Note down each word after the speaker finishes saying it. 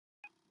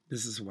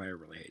This is why I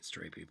really hate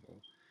straight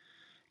people.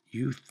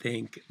 You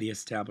think the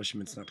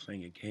establishment's not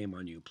playing a game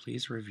on you.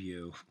 Please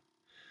review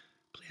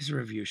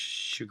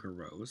Sugar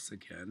Rose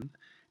again.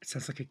 It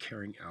sounds like a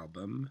Caring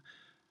album.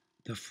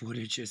 The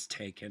footage is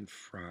taken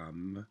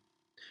from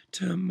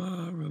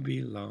Tomorrow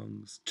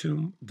Belongs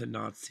to the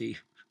Nazi.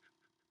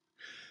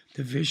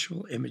 The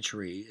visual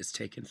imagery is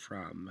taken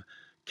from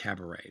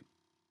Cabaret,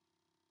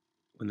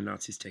 when the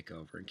Nazis take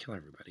over and kill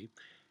everybody.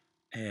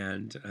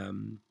 And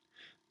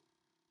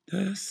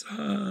the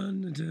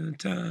sun,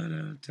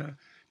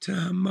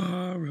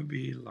 tomorrow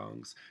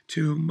belongs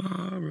to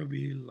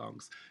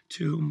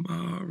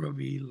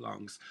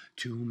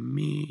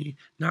me.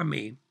 Not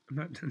me. I'm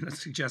not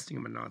suggesting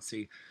I'm a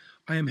Nazi.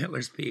 I am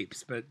Hitler's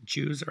peeps, but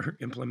Jews are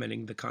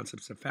implementing the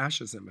concepts of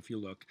fascism, if you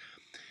look.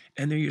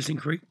 And they're using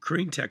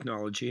green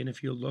technology. And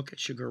if you look at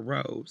Sugar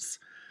Rose,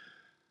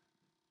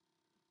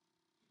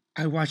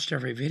 I watched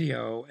every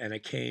video and I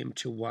came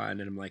to one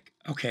and I'm like,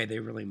 okay, they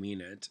really mean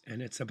it. And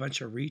it's a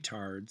bunch of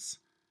retarded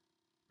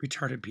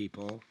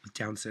people with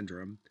Down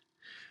syndrome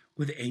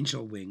with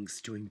angel wings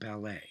doing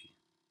ballet.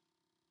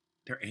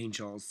 They're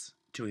angels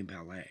doing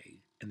ballet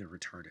and they're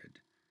retarded.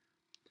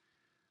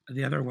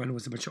 The other one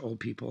was a bunch of old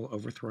people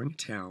overthrowing a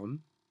town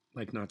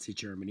like Nazi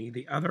Germany.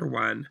 The other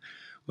one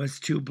was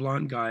two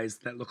blonde guys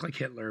that look like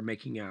Hitler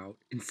making out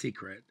in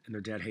secret and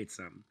their dad hates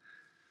them.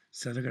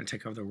 So they're going to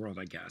take over the world,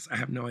 I guess. I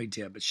have no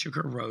idea, but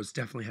Sugar Rose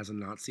definitely has a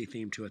Nazi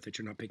theme to it that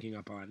you're not picking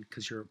up on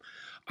because you're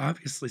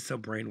obviously so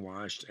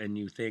brainwashed and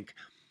you think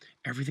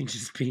everything's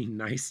just being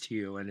nice to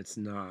you, and it's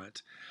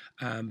not.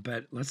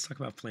 But let's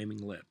talk about Flaming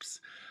Lips.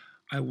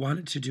 I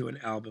wanted to do an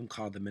album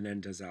called the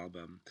Menendez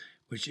album,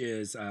 which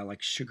is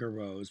like Sugar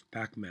Rose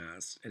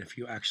backmasked. And if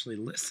you actually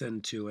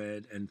listen to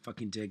it and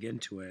fucking dig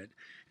into it,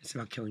 it's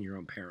about killing your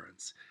own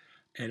parents.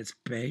 And it's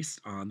based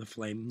on the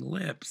Flaming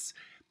Lips.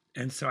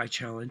 And so I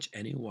challenge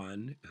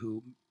anyone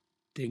who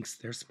thinks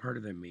they're smarter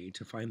than me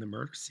to find the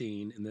murder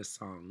scene in this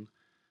song,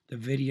 the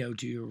video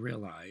Do You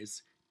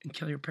Realize, and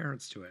kill your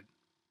parents to it.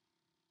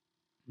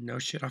 No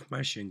shit off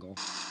my shingle.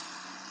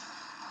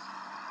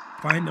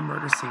 Find the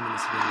murder scene in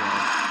this video.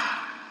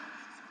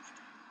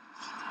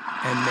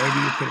 And maybe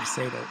you could have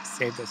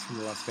saved us from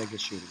the Las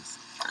Vegas shootings.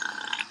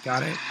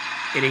 Got it?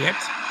 Idiot?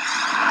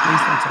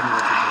 Please don't tell me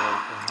what to do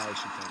or how I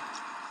should think.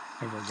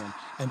 Ever again.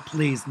 And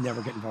please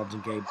never get involved in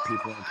gay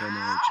people or gay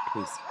marriage.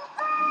 Please.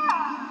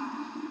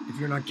 If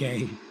you're not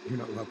gay, you're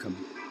not welcome.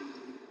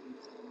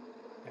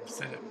 I've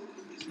said it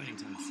plenty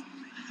of times.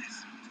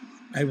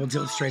 I will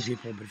deal with straight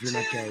people, but if you're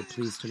not gay,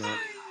 please do not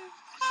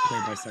play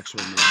bisexual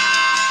with me.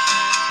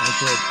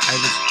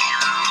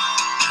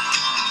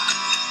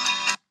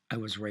 I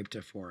was raped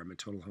at 4. I'm a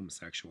total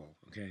homosexual,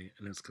 okay?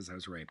 And it's because I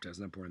was raped. I was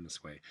not born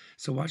this way.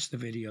 So watch the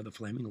video, The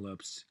Flaming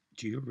Lips.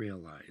 Do you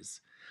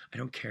realize? I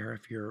don't care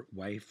if your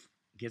wife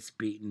gets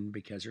beaten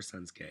because your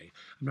son's gay.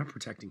 I'm not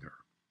protecting her.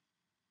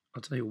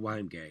 I'll tell you why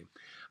I'm gay.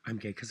 I'm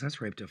gay because I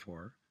was raped at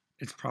 4.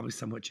 It's probably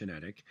somewhat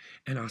genetic.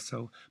 And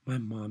also, my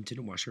mom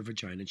didn't wash her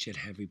vagina and she had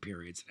heavy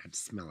periods and I had to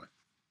smell it.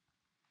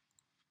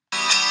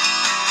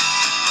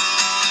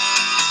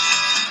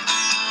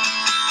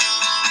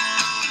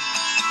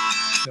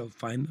 So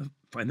find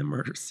the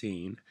murder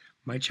scene.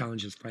 My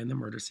challenge is find the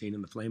murder scene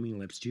in the Flaming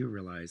Lips. Do you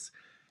realize?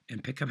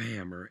 And pick up a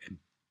hammer and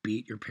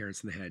beat your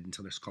parents in the head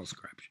until their skulls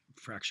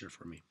fracture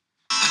for me.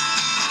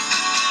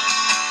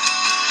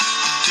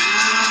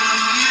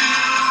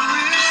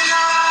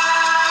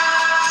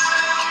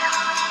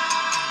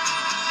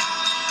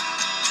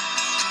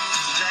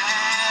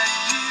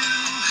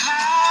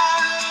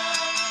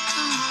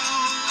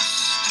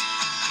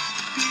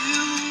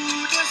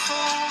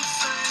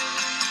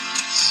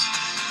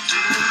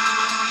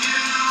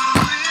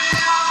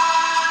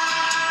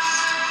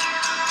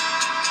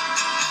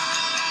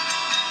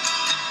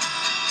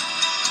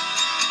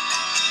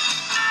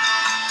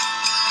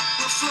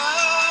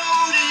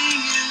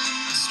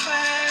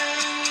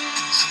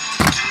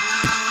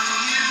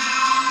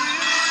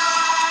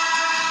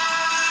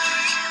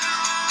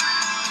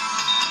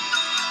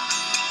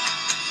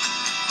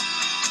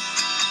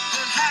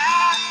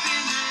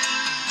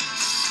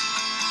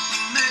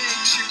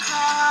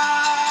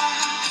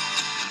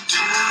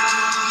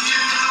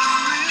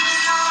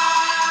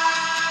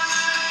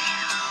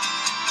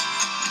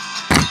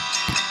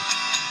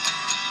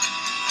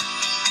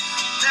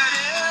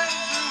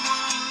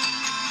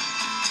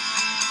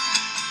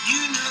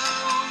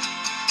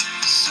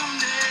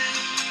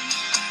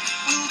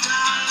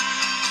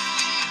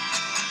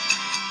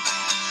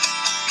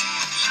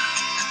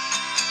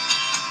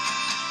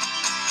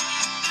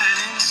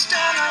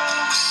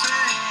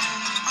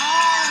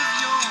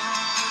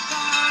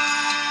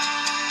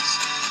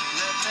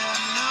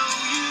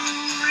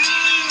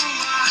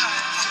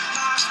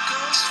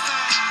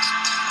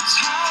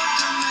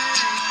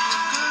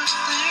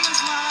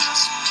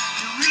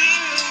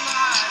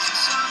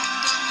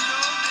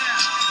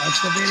 Watch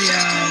the video.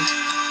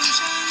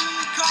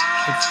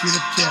 It's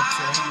Judith Chips.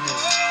 I don't know.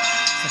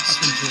 It's a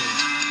fucking Jew.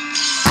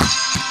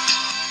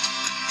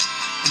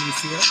 Can you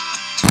see it?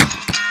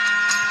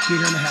 Beat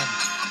her in the head.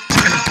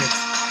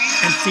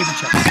 And Steven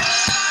Chips.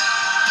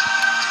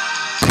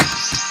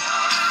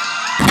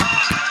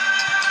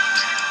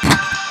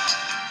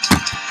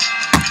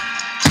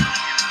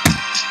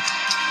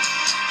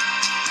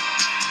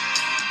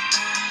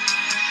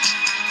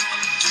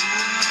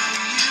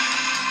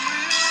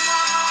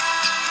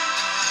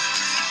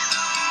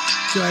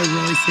 Do I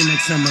really seem like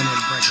someone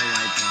would break a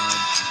light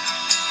bulb?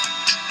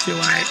 Do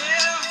I?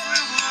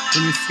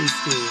 When you see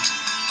Steve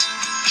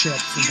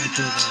Chips in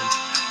Vancouver,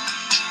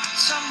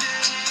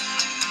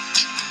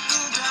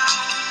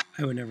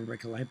 I would never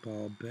break a light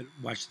bulb, but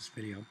watch this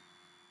video.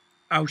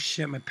 Oh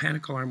shit, my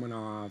panic alarm went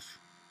off.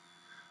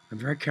 I'm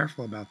very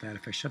careful about that.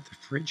 If I shut the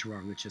fridge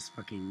wrong, it just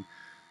fucking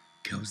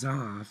goes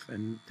off,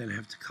 and then I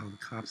have to call the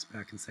cops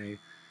back and say,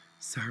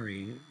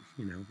 sorry,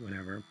 you know,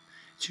 whatever.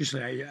 It's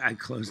usually I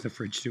close the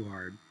fridge too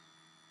hard.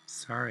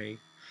 Sorry.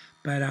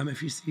 But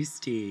if you see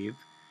Steve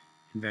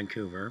in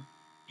Vancouver,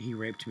 he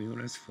raped me when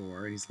I was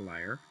 4, and he's a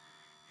liar.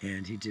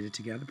 And he did it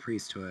to get out of the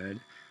priesthood.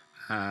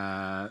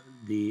 The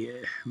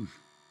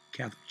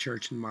Catholic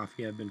Church and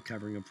Mafia have been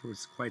covering him for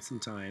quite some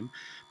time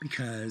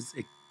because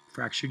it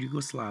fractured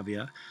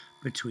Yugoslavia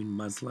between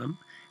Muslim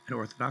and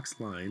Orthodox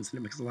lines, and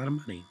it makes a lot of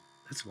money.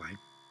 That's why.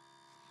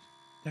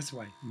 That's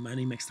why.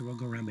 Money makes the world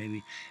go round,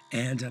 baby.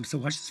 And so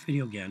watch this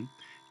video again.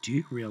 Do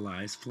you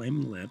realize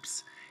flaming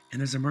lips, and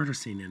there's a murder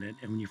scene in it,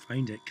 and when you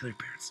find it, kill your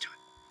parents to it.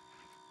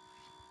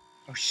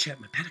 Oh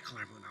shit, my panic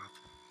alarm went off.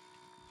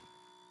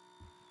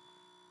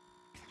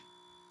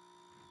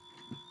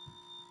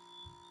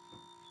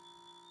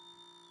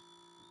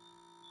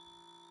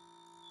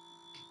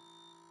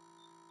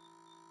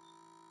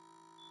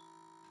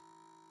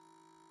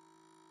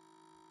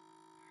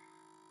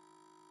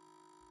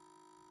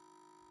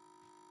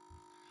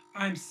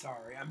 I'm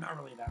sorry, I'm not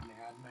really that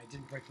mad, and I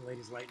didn't break the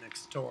lady's light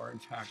next door. In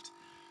fact,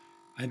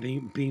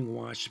 I'm being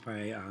watched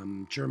by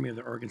Jeremy of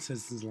the Oregon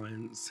Citizens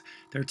Alliance.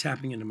 They're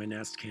tapping into my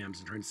Nest cams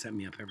and trying to set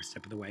me up every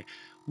step of the way.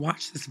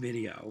 Watch this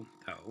video,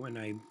 though, and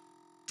I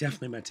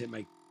definitely meant to hit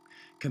my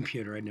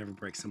computer. I'd never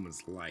break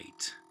someone's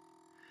light.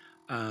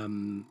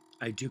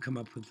 I do come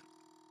up with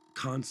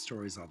con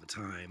stories all the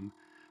time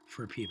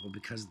for people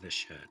because of this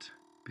shit.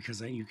 Because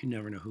you can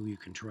never know who you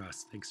can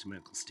trust, thanks to my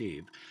Uncle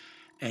Steve.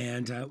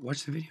 And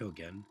watch the video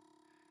again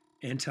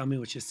and tell me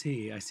what you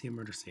see. I see a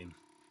murder scene.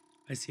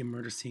 I see a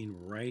murder scene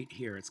right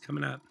here. It's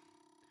coming up.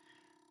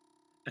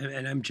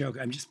 And I'm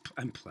joking.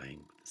 I'm playing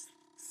with this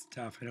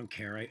stuff. I don't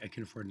care. I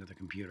can afford another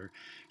computer.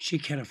 She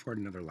can't afford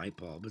another light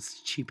bulb. It's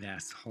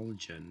cheap-ass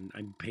halogen.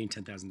 I'm paying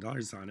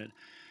 $10,000 on it.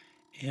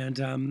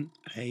 And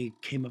I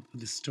came up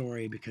with the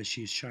story because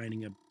she's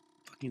shining a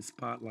fucking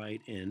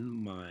spotlight in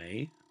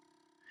my...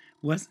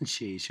 Wasn't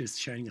she? She was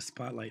shining a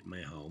spotlight in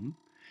my home.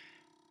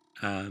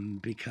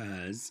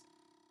 Because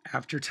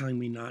after telling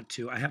me not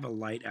to, I have a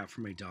light out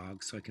for my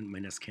dog so my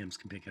Nest cams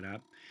can pick it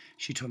up.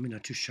 She told me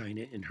not to shine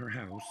it in her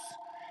house,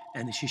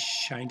 and then she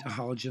shined a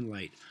halogen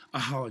light,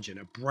 a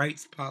bright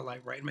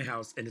spotlight right in my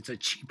house, and it's a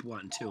cheap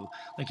one too,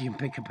 like you can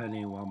pick up at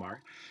any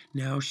Wallmart.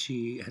 Now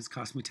she has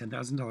cost me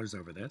 $10,000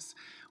 over this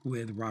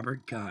with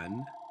Robert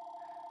Gunn,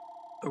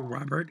 a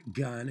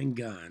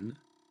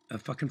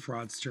fucking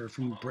fraudster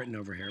from Britain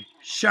over here.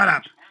 Shut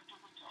up.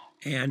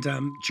 And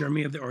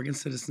Jeremy of the Oregon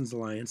Citizens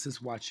Alliance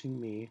is watching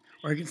me.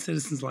 Oregon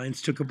Citizens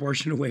Alliance took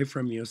abortion away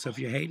from you. So if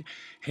you hate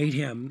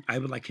him, I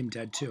would like him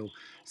dead too.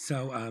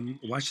 So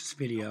watch this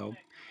video.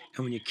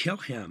 And when you kill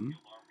him...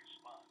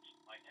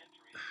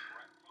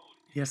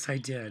 Yes, I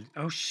did.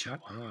 Oh,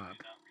 shut up.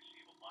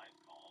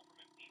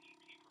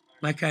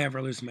 Like I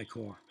ever lose my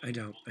cool. I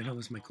don't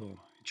lose my cool,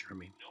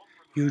 Jeremy.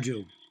 You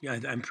do. Yeah,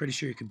 I'm pretty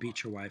sure you could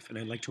beat your wife. And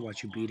I'd like to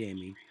watch you beat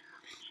Amy.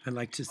 I'd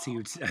like to see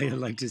you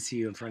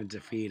in front of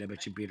defeat. I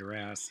bet you beat her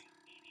ass.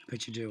 I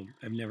bet you do.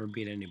 I've never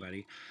beat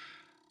anybody.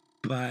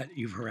 But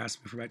you've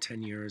harassed me for about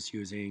 10 years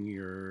using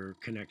your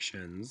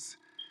connections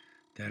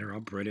that are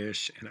all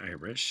British and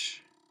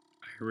Irish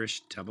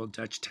double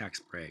Dutch tax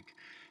break.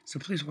 So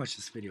please watch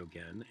this video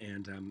again.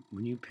 And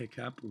when you pick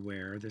up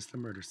where there's the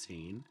murder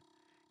scene,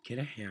 get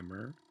a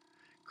hammer,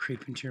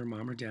 creep into your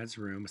mom or dad's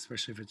room,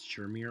 especially if it's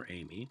Jeremy or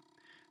Amy,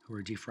 who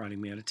are defrauding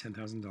me out of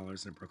 $10,000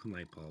 and a broken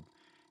light bulb.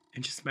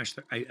 And just smash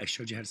I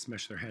showed you how to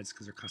smash their heads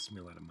because they're costing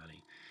me a lot of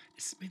money.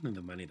 It's mainly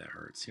the money that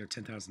hurts. You know,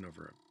 $10,000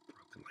 over a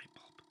broken light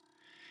bulb.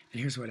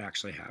 And here's what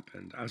actually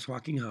happened. I was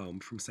walking home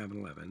from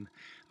 7-Eleven.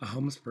 A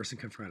homeless person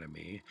confronted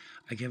me.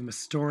 I gave him a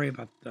story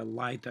about the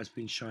light that's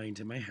being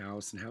shined in my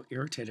house and how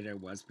irritated I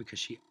was because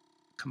she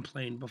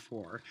complained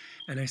before.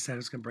 And I said I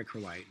was going to break her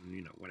light and,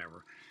 you know,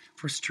 whatever.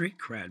 For street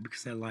cred,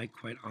 because I like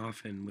quite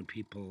often when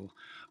people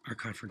are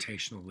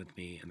confrontational with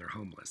me and they're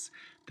homeless.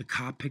 The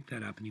cop picked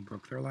that up and he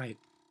broke their light.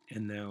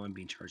 And now I'm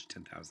being charged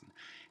 $10,000.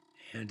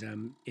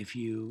 And if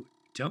you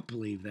don't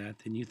believe that,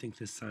 then you think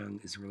this song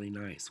is really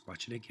nice.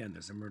 Watch it again.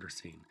 There's a murder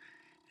scene.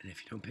 And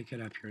if you don't pick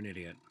it up, you're an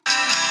idiot.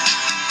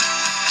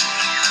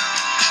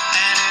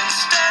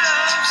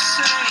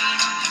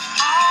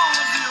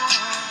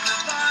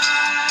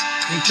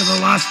 Think of the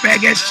Las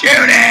Vegas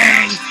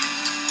shooting!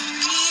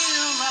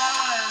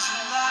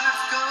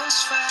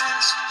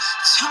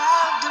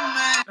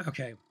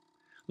 Okay.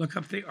 Look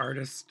up the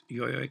artist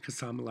Yayoi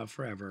Kusama Love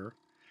Forever.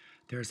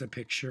 There's a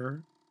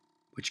picture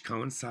which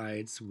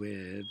coincides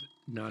with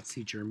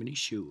Nazi Germany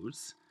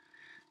shoes.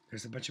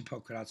 There's a bunch of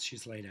polka dots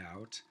she's laid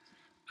out.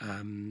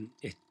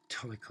 It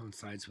totally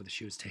coincides with the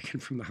shoes taken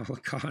from the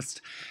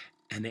Holocaust.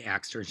 And they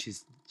axed her, and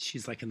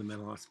she's like in the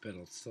mental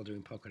hospital, still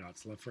doing polka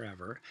dots, Love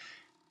Forever.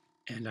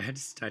 And I had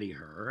to study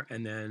her.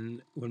 And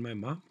then when my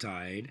mom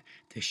died,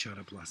 they showed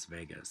up Las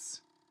Vegas.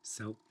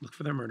 So look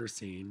for their murder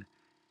scene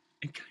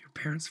and kill your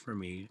parents for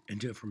me and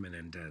do it for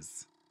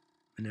Menendez.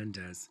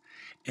 Menendez.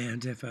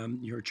 And if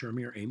you're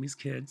Jeremy or Amy's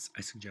kids, I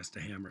suggest a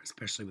hammer,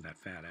 especially with that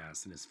fat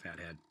ass and his fat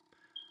head.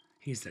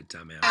 He's that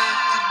dumbass. The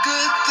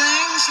good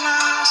things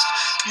last.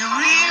 You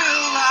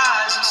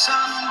realize the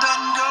sun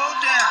doesn't go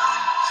down.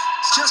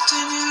 It's just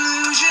an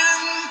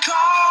illusion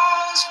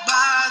caused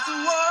by the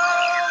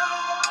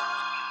world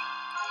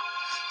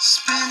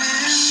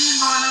spinning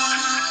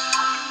round.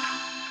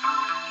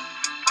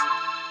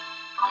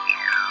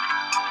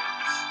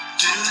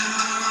 Do you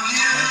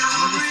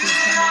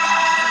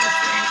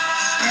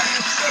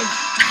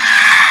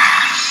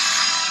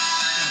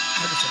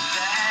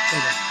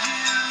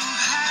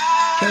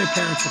Tell your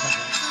parents about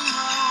that.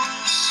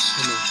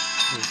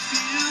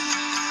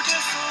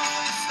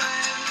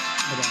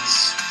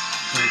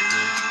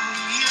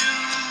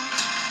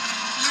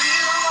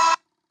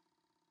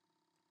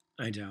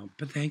 I don't,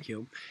 but thank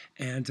you.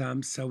 And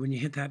so when you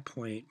hit that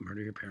point,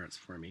 murder your parents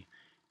for me,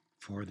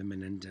 for the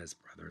Menendez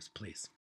brothers, please.